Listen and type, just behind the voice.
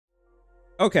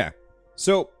Okay,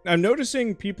 so I'm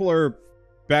noticing people are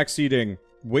backseating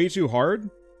way too hard.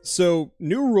 So,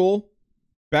 new rule,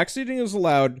 backseating is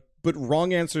allowed, but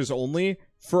wrong answers only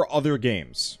for other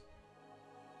games.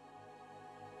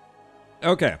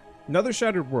 Okay, another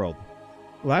shattered world.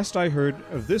 Last I heard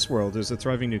of this world is a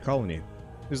thriving new colony.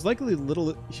 There's likely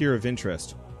little here of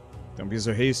interest. Don't be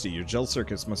so hasty, your gel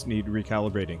circuits must need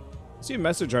recalibrating. I see a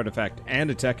message artifact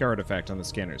and a tech artifact on the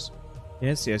scanners.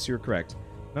 Yes, you're correct.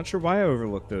 Not sure why I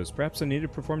overlooked those. Perhaps I need to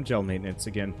perform gel maintenance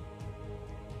again.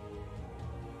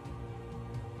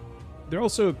 There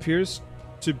also appears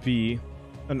to be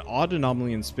an odd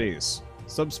anomaly in space.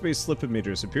 Subspace slip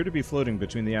emitters appear to be floating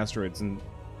between the asteroids, and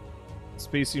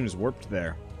space seems warped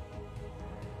there.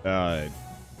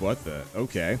 What the?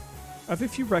 Okay. I have a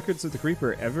few records of the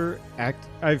Creeper ever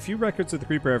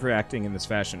acting in this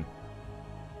fashion.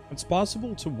 It's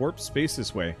possible to warp space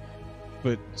this way,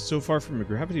 but so far from a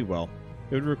gravity well,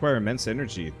 it would require immense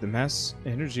energy. The mass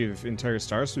energy of entire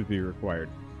stars would be required.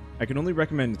 I can only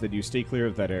recommend that you stay clear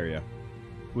of that area.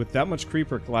 With that much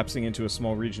Creeper collapsing into a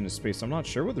small region of space, I'm not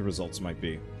sure what the results might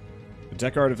be. The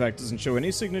tech artifact doesn't show any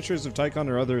signatures of Tychon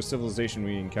or other civilization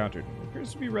we encountered. It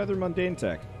appears to be rather mundane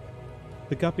tech.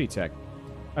 The Guppy tech.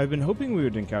 I've been hoping we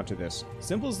would encounter this.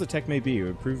 Simple as the tech may be, it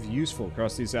would prove useful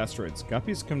across these asteroids.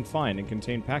 Guppies confine and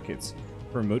contain packets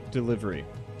for remote delivery.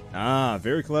 Ah,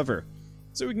 very clever.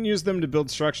 So we can use them to build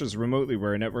structures remotely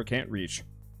where a network can't reach.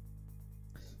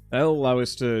 That'll allow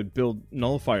us to build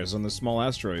nullifiers on the small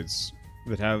asteroids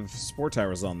that have spore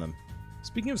towers on them.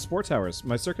 Speaking of spore towers,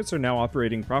 my circuits are now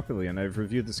operating properly and I've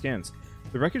reviewed the scans.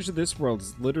 The wreckage of this world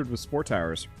is littered with spore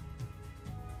towers.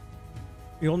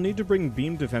 You'll need to bring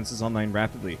beam defenses online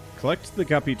rapidly. Collect the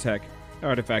Guppy tech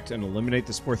artifact and eliminate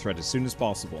the spore threat as soon as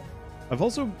possible. I've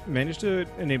also managed to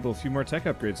enable a few more tech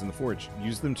upgrades in the forge.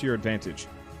 Use them to your advantage.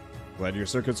 Glad your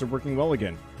circuits are working well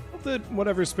again. Hope that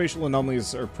whatever spatial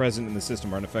anomalies are present in the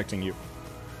system aren't affecting you.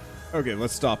 Okay,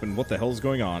 let's stop and what the hell is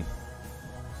going on?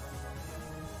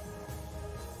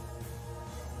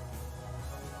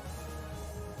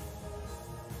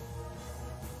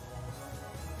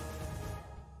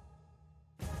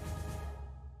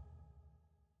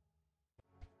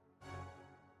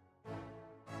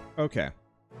 Okay.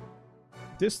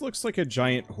 This looks like a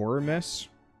giant horror mess.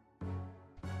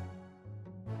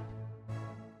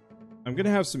 I'm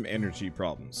gonna have some energy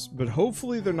problems, but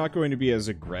hopefully they're not going to be as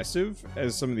aggressive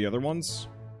as some of the other ones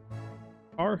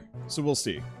are, so we'll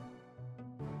see.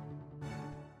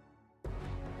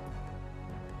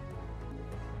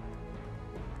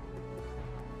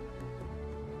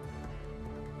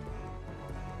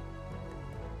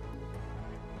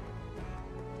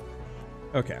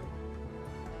 Okay.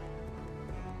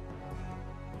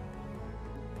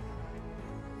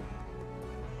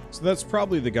 So that's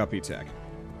probably the Guppy tech.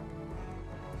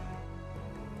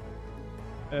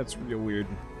 That's real weird.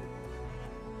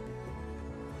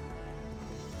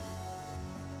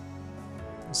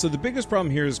 So the biggest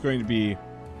problem here is going to be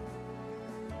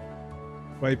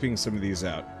wiping some of these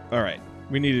out. Alright,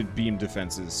 we needed beam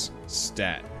defenses.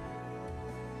 Stat.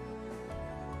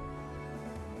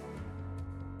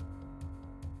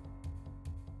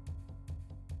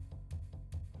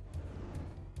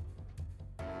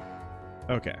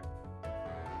 Okay.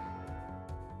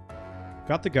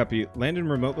 Got the Guppy. Land in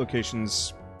remote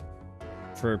locations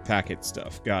for packet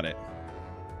stuff. Got it.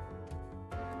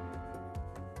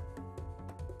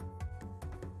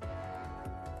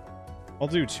 I'll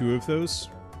do 2 of those.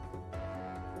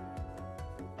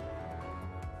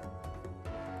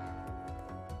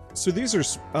 So these are...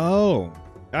 Oh,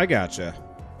 I gotcha.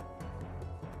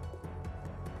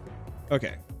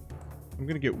 Okay. I'm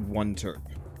gonna get 1 turp.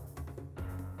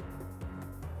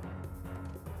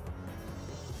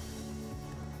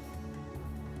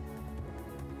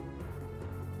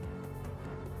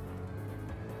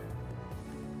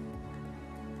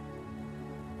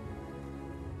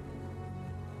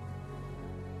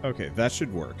 Okay, that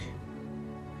should work.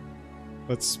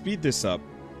 Let's speed this up.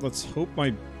 Let's hope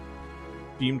my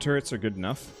beam turrets are good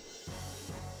enough.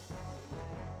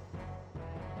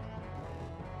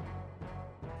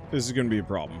 This is going to be a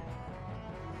problem.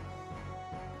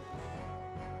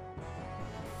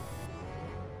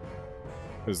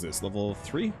 What is this? Level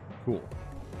 3? Cool.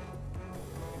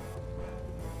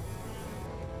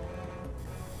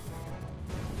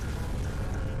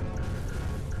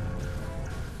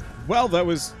 Well, that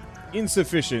was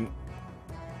insufficient.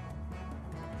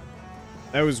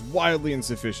 That was wildly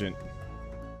insufficient.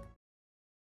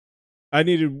 I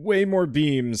needed way more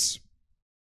beams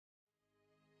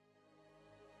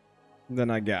than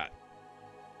I got.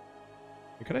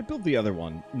 Could I build the other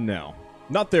one? No.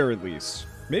 Not there, at least.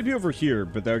 Maybe over here,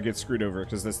 but that would get screwed over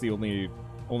because that's the only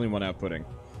one outputting.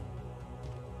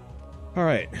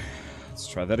 Alright, let's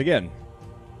try that again.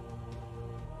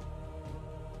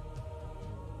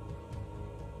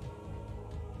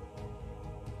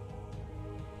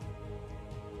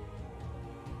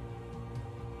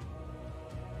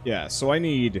 Yeah, so I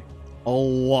need a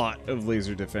lot of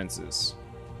laser defenses.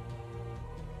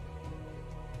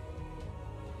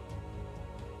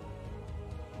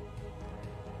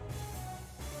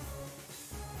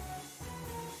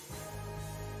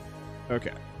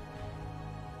 Okay.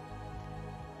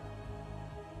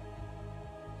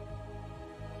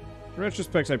 In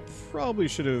retrospect, I probably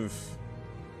should have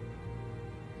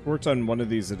worked on one of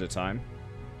these at a time.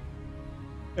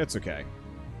 It's okay.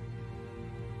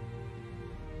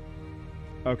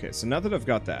 Okay, so now that I've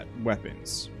got that,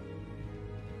 weapons.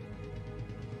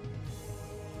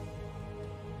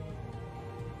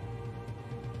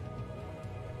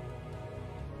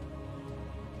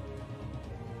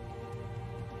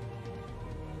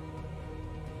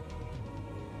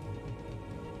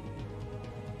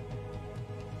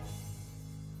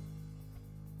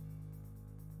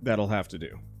 That'll have to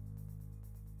do.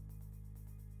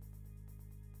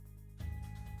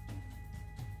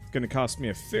 It's going to cost me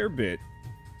a fair bit.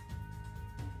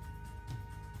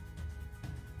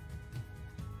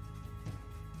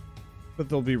 But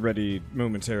they'll be ready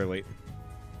momentarily.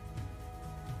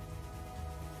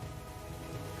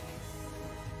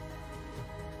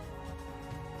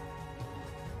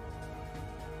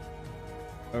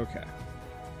 Okay.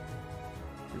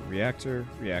 Reactor,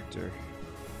 reactor.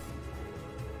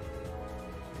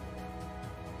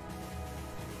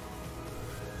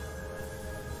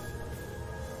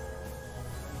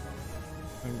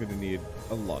 I'm gonna need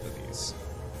a lot of these.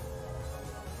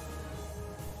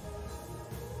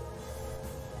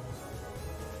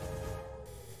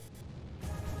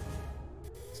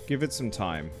 Let's give it some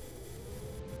time.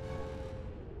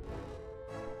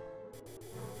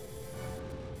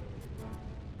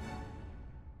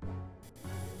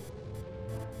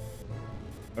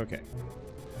 Okay.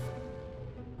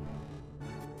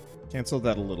 Cancel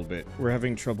that a little bit. We're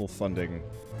having trouble funding.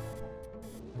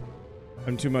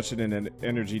 I'm too much in an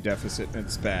energy deficit, and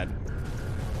it's bad.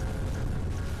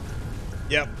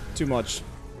 Yep, too much.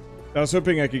 I was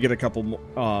hoping I could get a couple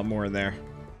more in there.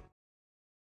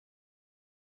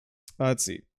 Let's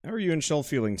see. How are you and Shell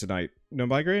feeling tonight? No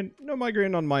migraine? No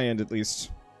migraine on my end, at least.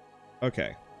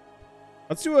 Okay.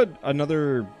 Let's do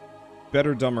another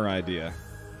better, dumber idea.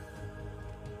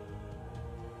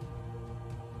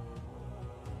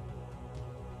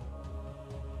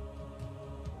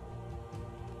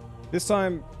 This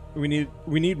time, we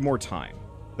need more time.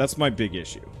 That's my big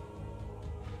issue.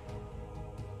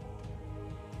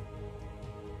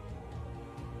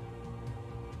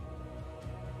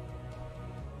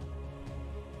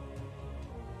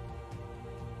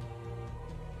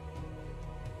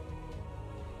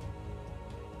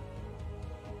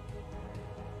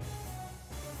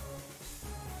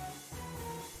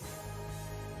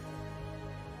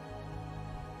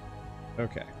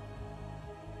 Okay.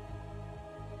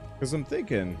 Because I'm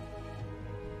thinking,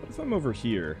 what if I'm over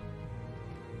here?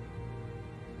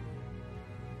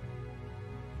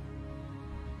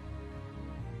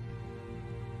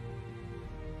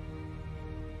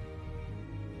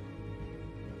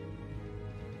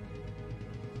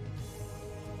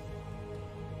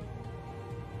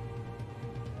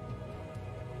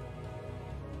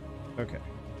 Okay.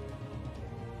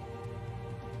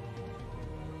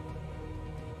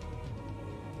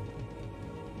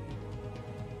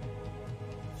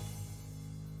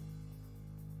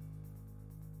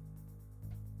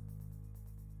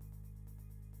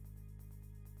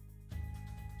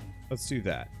 Let's do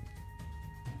that.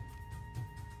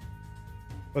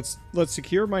 Let's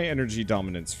secure my energy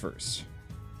dominance first.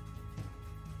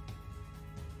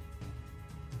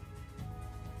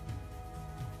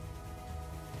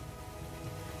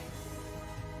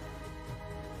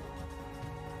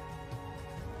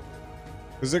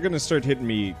 Because they're gonna start hitting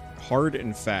me hard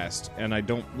and fast, and I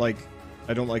don't like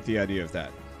the idea of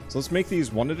that. So let's make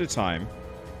these one at a time.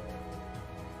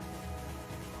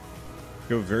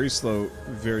 Go very slow,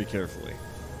 very carefully.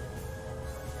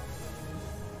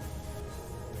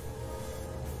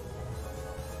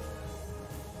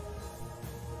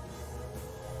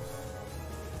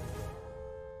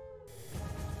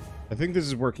 I think this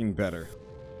is working better.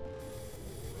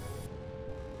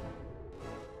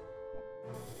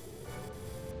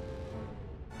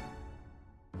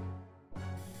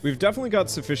 We've definitely got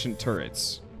sufficient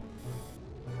turrets.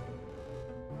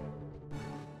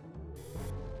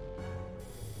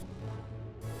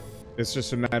 It's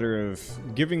just a matter of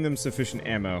giving them sufficient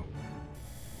ammo.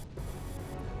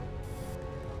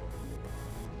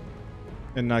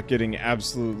 And not getting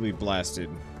absolutely blasted.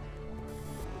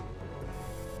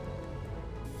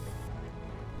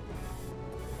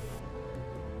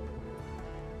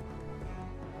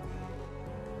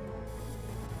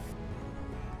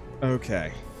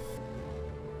 Okay.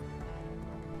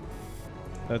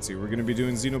 Let's see, we're gonna be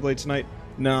doing Xenoblade tonight?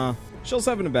 Nah, Shell's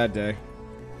having a bad day.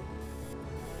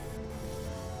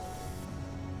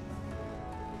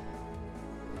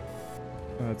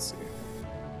 Let's see.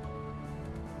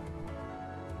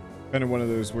 Kind of one of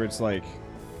those where it's like,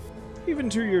 even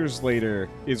 2 years later,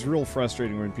 it's real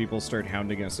frustrating when people start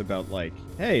hounding us about like,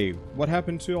 hey, what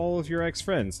happened to all of your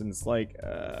ex-friends? And it's like,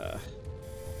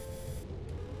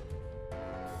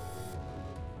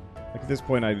 Like, at this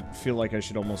point, I feel like I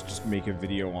should almost just make a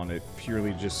video on it,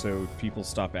 purely just so people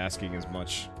stop asking as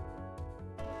much.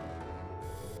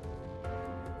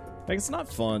 Like, it's not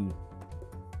fun.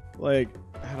 Like,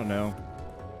 I don't know.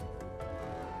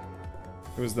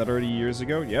 Was that already years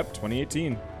ago? Yep,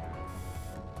 2018.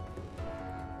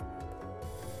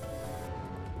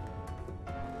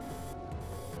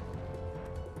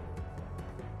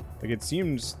 Like, it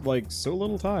seems like so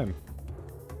little time.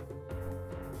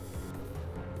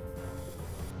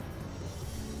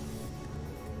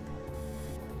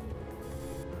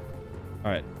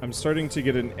 Alright, I'm starting to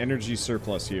get an energy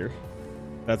surplus here.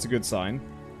 That's a good sign.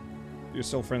 You're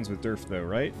still friends with Durf, though,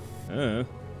 right?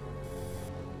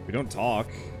 We don't talk.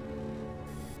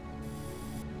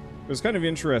 It was kind of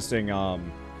interesting,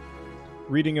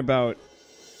 reading about...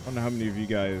 I don't know how many of you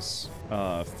guys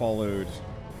followed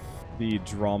the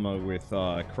drama with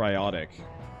Cryotic.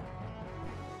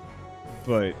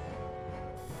 But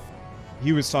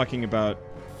he was talking about...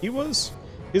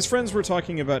 His friends were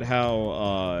talking about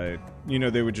how, you know,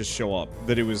 they would just show up.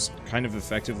 That it was kind of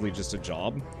effectively just a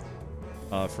job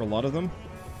for a lot of them.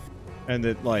 And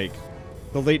that, like,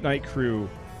 the late night crew,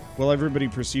 while everybody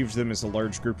perceived them as a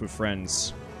large group of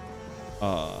friends,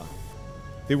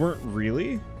 they weren't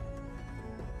really.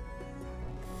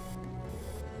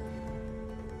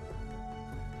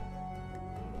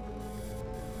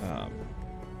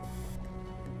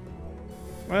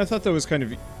 I thought that was kind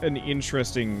of an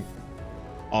interesting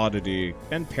oddity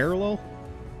and parallel.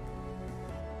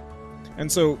 And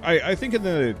so I think in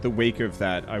the wake of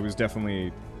that, I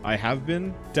have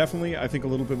been definitely, I think, a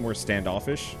little bit more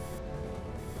standoffish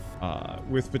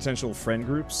with potential friend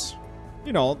groups.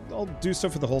 You know, I'll do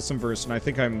stuff with the Wholesome Verse, and I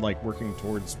think I'm, like, working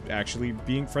towards actually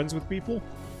being friends with people.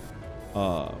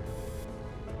 But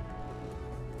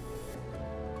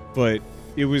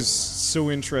it was so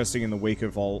interesting in the wake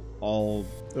of all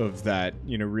of that,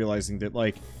 you know, realizing that,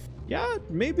 like, yeah,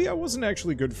 maybe I wasn't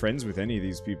actually good friends with any of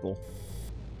these people.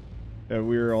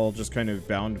 We were all just kind of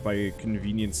bound by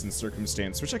convenience and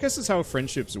circumstance, which I guess is how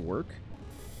friendships work.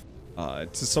 To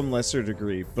some lesser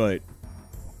degree, but...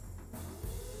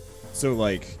 So,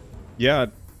 like, yeah,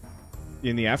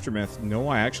 in the aftermath, no,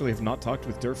 I actually have not talked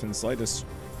with Durf in the slightest.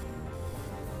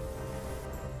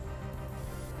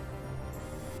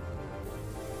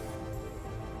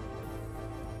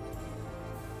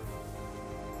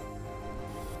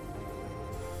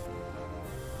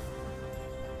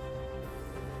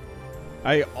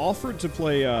 I offered to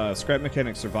play Scrap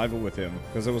Mechanic Survival with him,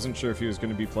 because I wasn't sure if he was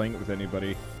going to be playing it with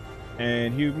anybody.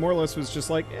 And he more or less was just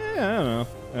like, I don't know.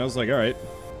 And I was like, alright.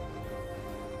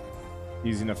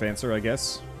 Easy enough answer, I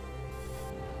guess.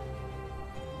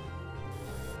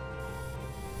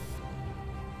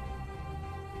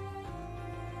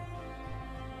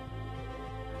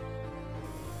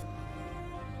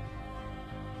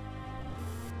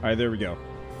 Alright, there we go.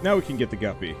 Now we can get the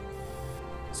guppy.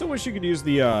 So wish you could use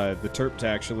the terp to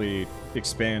actually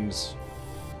expand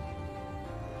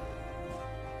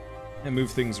and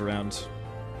move things around.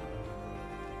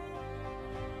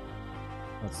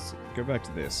 Let's go back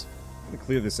to this. I'm gonna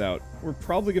clear this out. We're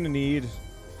probably gonna need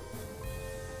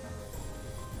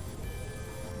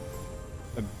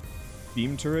a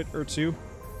beam turret or two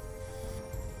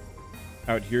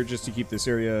out here just to keep this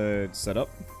area set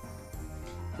up.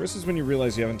 Worst is when you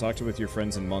realize you haven't talked with your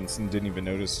friends in months and didn't even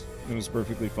notice. It was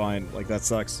perfectly fine. Like, that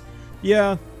sucks.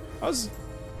 Yeah,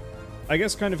 I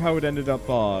guess kind of how it ended up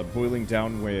boiling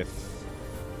down with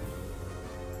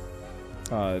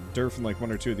Durf and like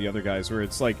one or two of the other guys, where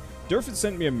it's like, Durf had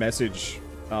sent me a message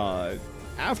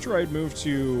after I'd moved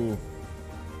to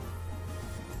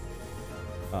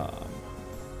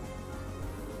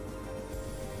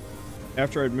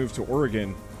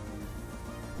Oregon,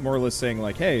 more or less saying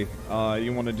like, hey,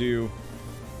 you want to do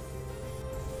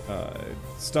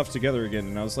stuff together again?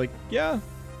 And I was like, yeah.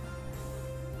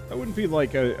 That wouldn't be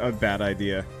like a bad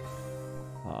idea.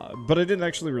 But I didn't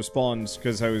actually respond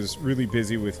because I was really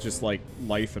busy with just like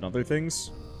life and other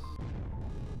things.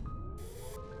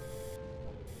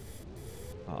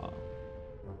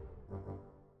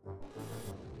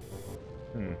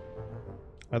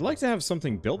 I'd like to have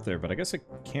something built there, but I guess I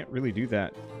can't really do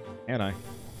that, can I?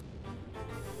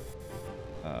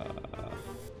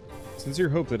 Sincere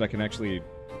hope that I can actually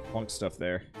plunk stuff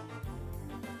there.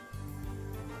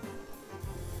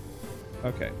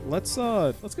 Okay, let's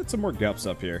get some more gups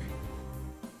up here.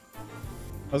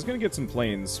 I was gonna get some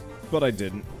planes, but I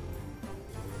didn't.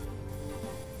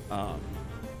 Yeah,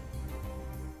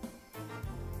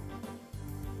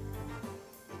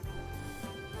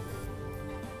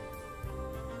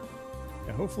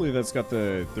 hopefully that's got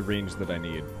the range that I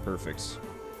need. Perfect.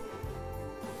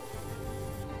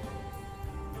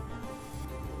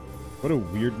 What a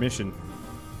weird mission.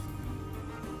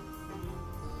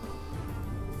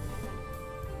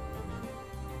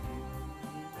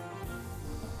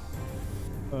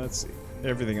 Let's see.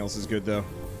 Everything else is good, though.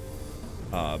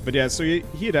 But yeah, so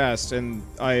he had asked, and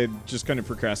I had just kind of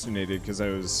procrastinated because I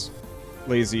was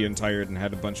lazy and tired and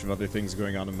had a bunch of other things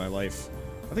going on in my life.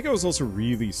 I think I was also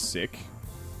really sick.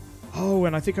 Oh,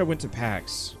 and I think I went to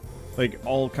PAX. Like,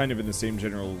 all kind of in the same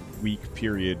general week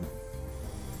period.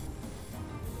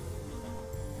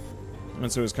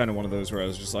 And so it was kind of one of those where I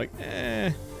was just like,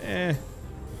 eh.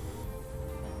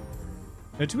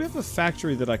 Now, do we have a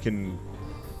factory that I can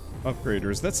upgrade, or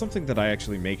is that something that I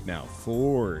actually make now?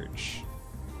 Forge.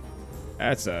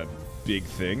 That's a big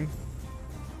thing.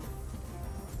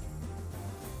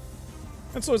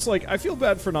 And so it's like, I feel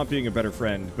bad for not being a better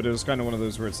friend, but it was kind of one of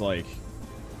those where it's like,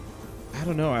 I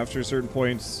don't know, after a certain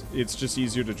point, it's just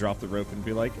easier to drop the rope and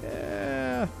be like,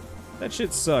 that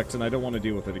shit sucked and I don't want to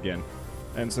deal with it again.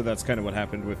 And so that's kind of what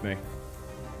happened with me.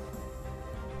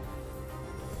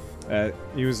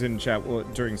 He was in chat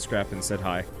during Scrap and said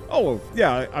hi. Oh,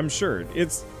 yeah, I'm sure.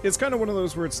 It's kind of one of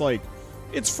those where it's like,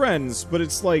 it's friends, but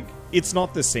it's like, it's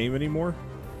not the same anymore.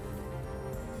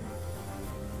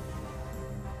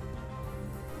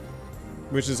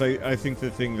 Which is, I think,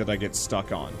 the thing that I get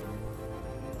stuck on.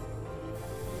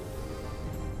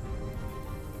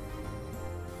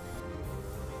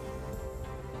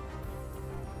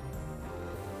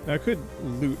 Now, I could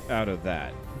loot out of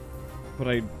that, but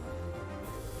I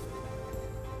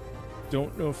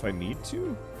don't know if I need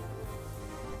to.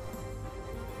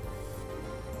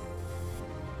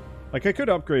 Like, I could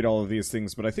upgrade all of these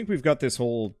things, but I think we've got this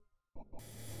whole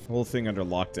thing under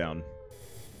lockdown.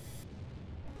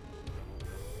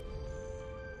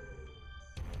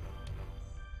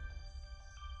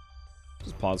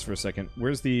 Just pause for a second.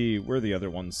 Where are the other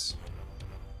ones?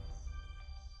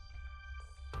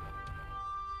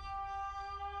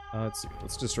 Let's see.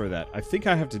 Let's destroy that. I think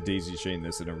I have to daisy chain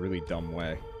this in a really dumb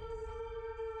way.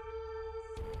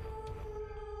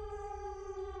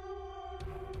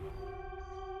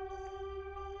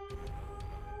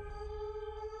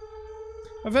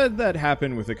 I've had that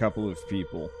happen with a couple of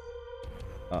people.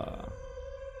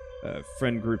 A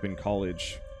friend group in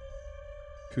college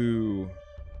who,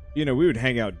 you know, we would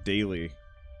hang out daily.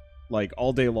 Like,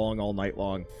 all day long, all night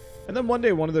long. And then one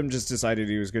day, one of them just decided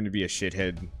he was going to be a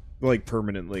shithead, like,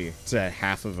 permanently, to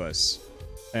half of us.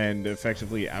 And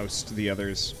effectively oust the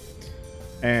others.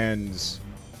 And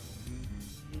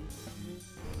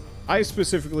I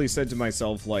specifically said to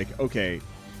myself, like, okay,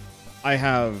 I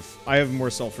have more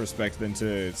self-respect than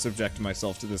to subject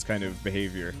myself to this kind of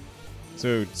behavior.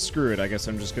 So, screw it, I guess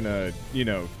I'm just gonna, you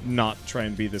know, not try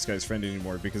and be this guy's friend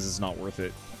anymore because it's not worth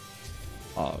it.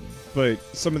 But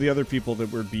some of the other people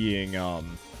that were being,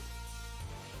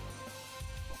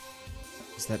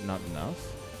 is that not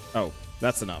enough? Oh,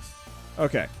 that's enough.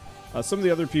 Okay. Some of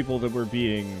the other people that were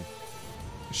being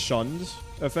shunned,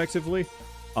 effectively,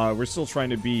 were still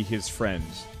trying to be his friend.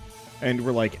 And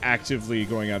were, like, actively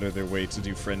going out of their way to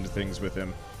do friend things with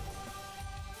him.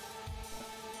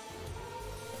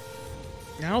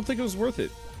 I don't think it was worth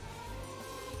it.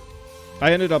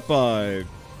 I ended up, more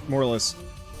or less,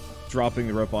 dropping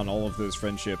the rope on all of those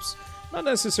friendships. Not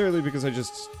necessarily because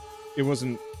it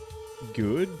wasn't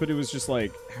good, but it was just,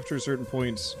 like, after a certain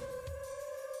point,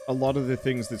 a lot of the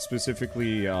things that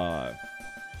specifically,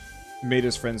 made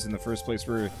us friends in the first place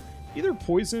were either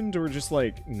poisoned or just,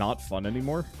 like, not fun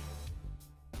anymore.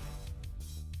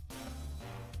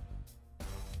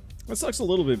 That sucks a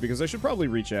little bit, because I should probably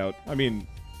reach out. I mean,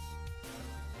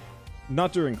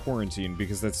 not during quarantine,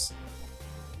 because that's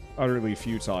utterly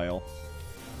futile.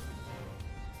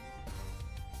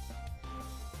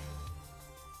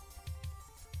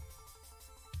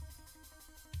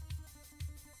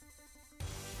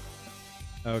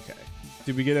 Okay.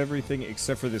 Did we get everything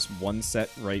except for this one set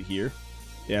right here?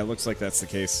 Yeah, it looks like that's the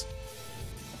case.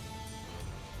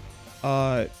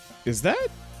 Is that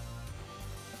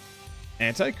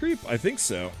anti-creep? I think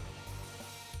so.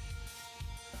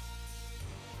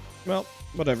 Well,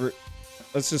 whatever.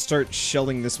 Let's just start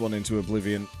shelling this one into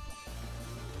oblivion.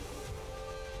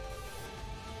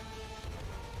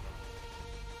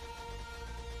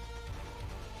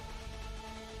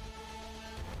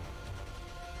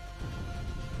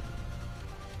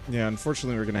 Yeah,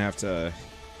 unfortunately we're gonna have to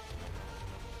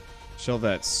shell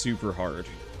that super hard.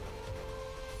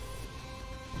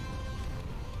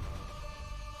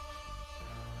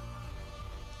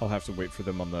 I'll have to wait for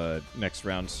them on the next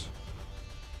round.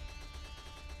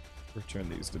 Return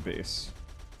these to base.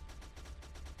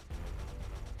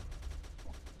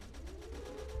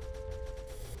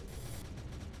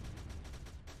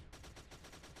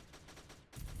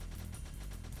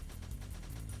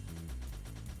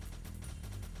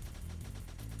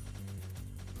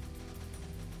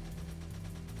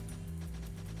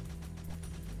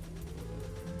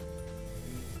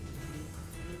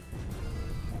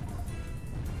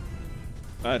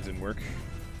 That didn't work.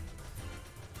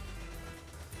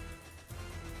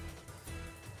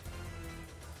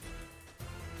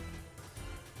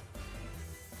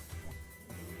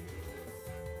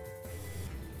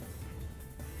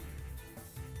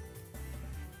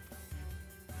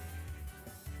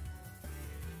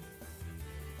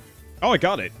 Oh, I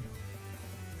got it.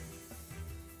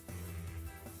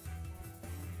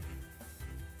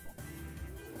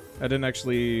 I didn't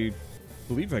actually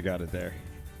believe I got it there.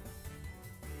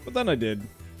 But then I did.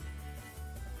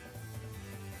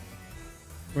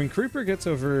 When Creeper gets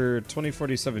over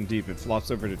 2047 deep, it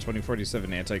flops over to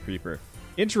 2047 anti-Creeper.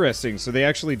 Interesting, so they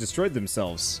actually destroyed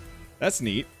themselves. That's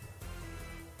neat.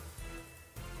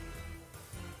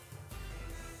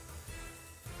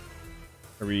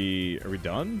 Are we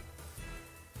done?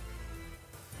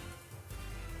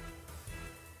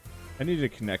 I need to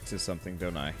connect to something,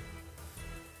 don't I?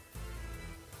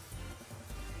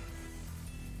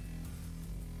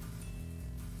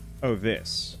 Oh,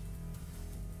 this.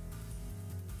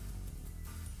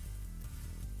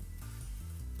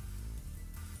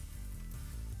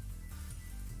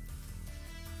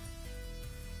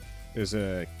 There's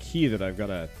a key that I've got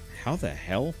to... How the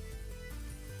hell?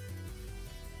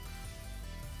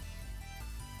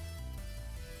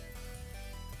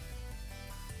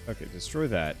 Okay, destroy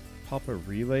that. Pop a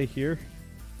relay here.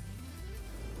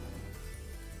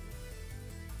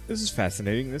 This is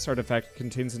fascinating. This artifact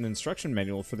contains an instruction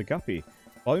manual for the guppy,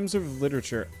 volumes of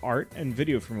literature, art, and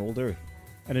video from old Earth,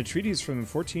 and a treatise from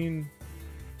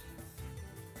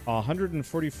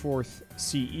 144th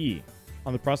CE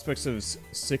on the prospects of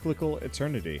cyclical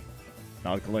eternity.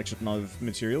 Not a collection of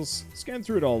materials. Scan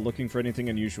through it all, looking for anything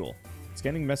unusual.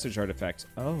 Scanning message artifact.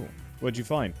 Oh, what'd you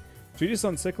find? Treatise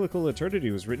on cyclical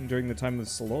eternity was written during the time of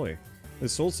Cellular, the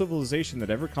sole civilization that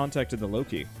ever contacted the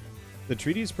Loki. The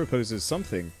treatise proposes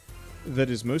something that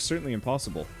is most certainly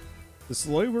impossible. The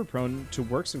Cellular were prone to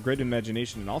works of great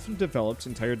imagination and often developed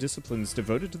entire disciplines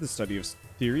devoted to the study of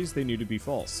theories they knew to be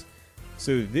false.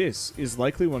 So this is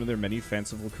likely one of their many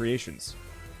fanciful creations.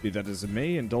 Be that as it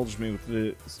may, indulge me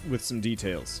with some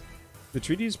details. The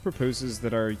treatise proposes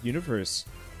that our universe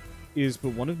is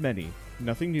but one of many,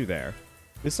 nothing new there.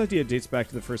 This idea dates back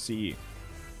to the first CE.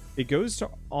 It goes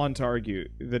on to argue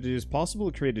that it is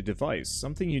possible to create a device,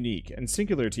 something unique and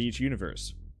singular to each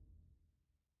universe.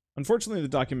 Unfortunately, the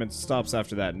document stops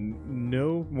after that, and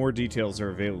no more details are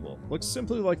available. Looks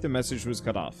simply like the message was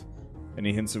cut off.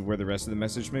 Any hints of where the rest of the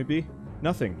message may be?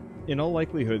 Nothing. In all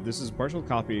likelihood, this is a partial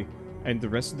copy, and the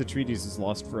rest of the treatise is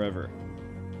lost forever.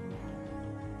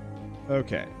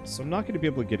 Okay, so I'm not going to be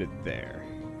able to get it there.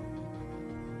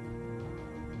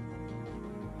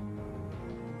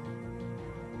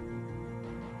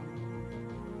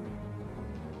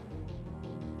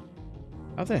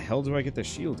 How the hell do I get the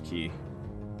shield key?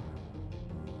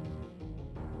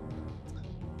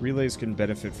 Relays can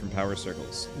benefit from power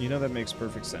circles. You know, that makes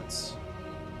perfect sense.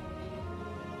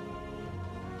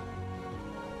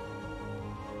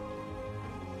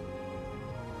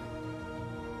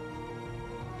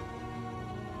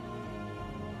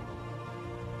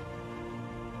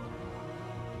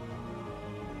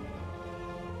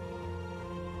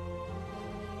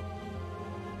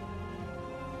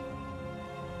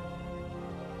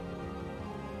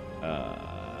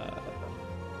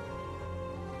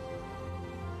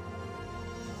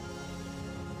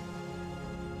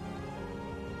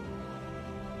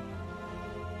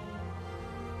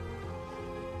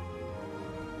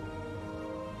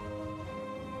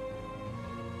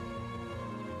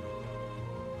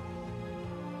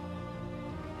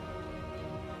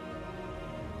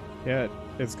 Yeah,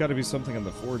 it's got to be something on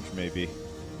the forge, maybe.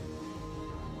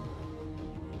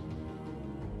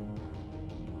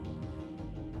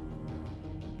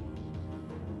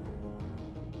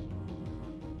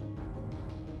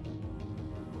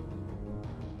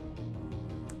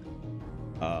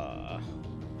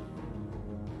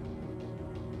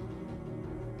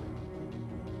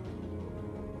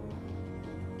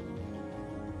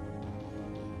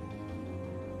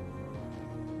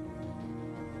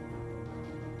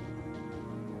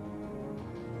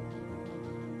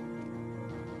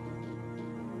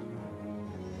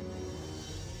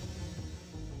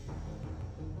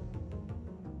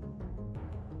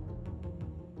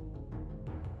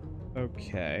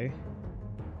 Okay.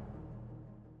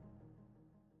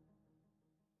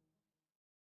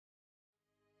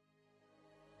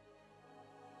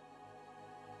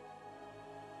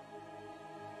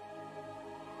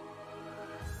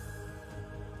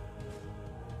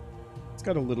 It's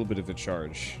got a little bit of a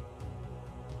charge.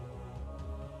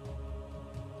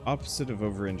 Opposite of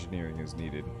over-engineering is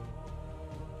needed.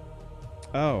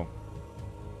 Oh.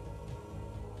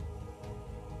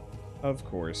 Of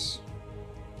course.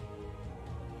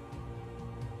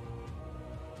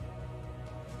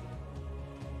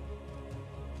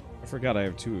 I forgot I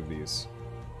have 2 of these.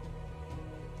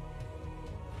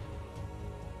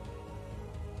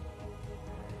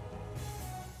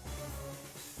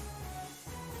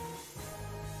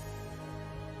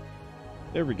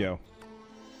 There we go.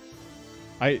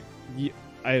 I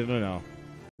don't know.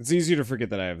 It's easier to forget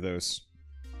that I have those.